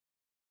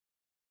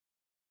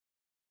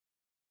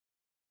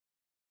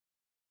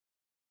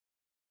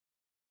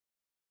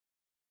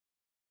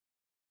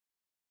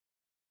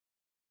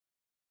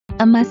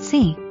a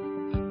must-see.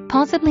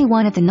 Possibly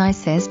one of the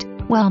nicest,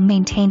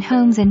 well-maintained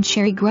homes in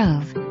Cherry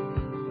Grove.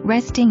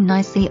 Resting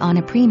nicely on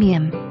a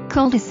premium,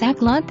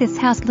 cul-de-sac lot, this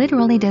house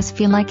literally does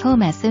feel like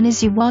home as soon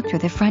as you walk through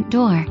the front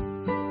door.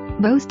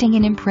 Boasting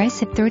an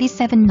impressive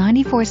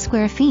 3,794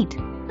 square feet.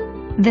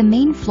 The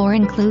main floor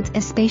includes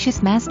a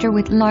spacious master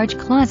with large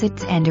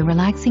closets and a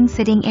relaxing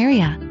sitting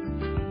area.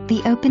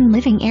 The open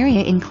living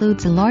area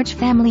includes a large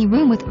family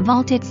room with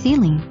vaulted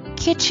ceiling,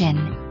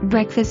 kitchen,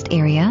 breakfast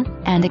area,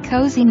 and a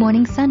cozy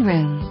morning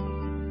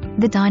sunroom.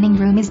 The dining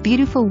room is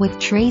beautiful with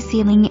tray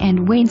ceiling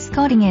and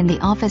wainscoting, and the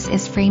office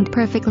is framed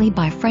perfectly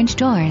by French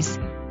doors.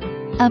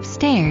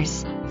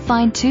 Upstairs,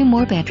 find 2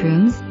 more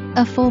bedrooms,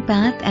 a full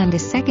bath and a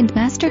second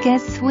master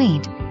guest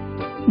suite.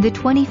 The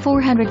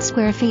 2,400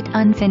 square feet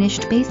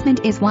unfinished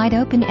basement is wide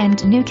open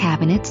and new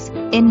cabinets,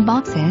 in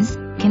boxes,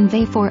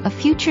 convey for a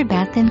future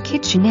bath and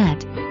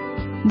kitchenette.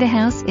 The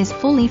house is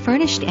fully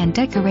furnished and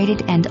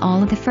decorated, and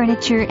all of the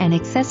furniture and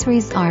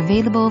accessories are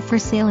available for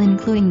sale,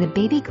 including the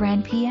baby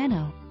grand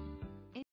piano.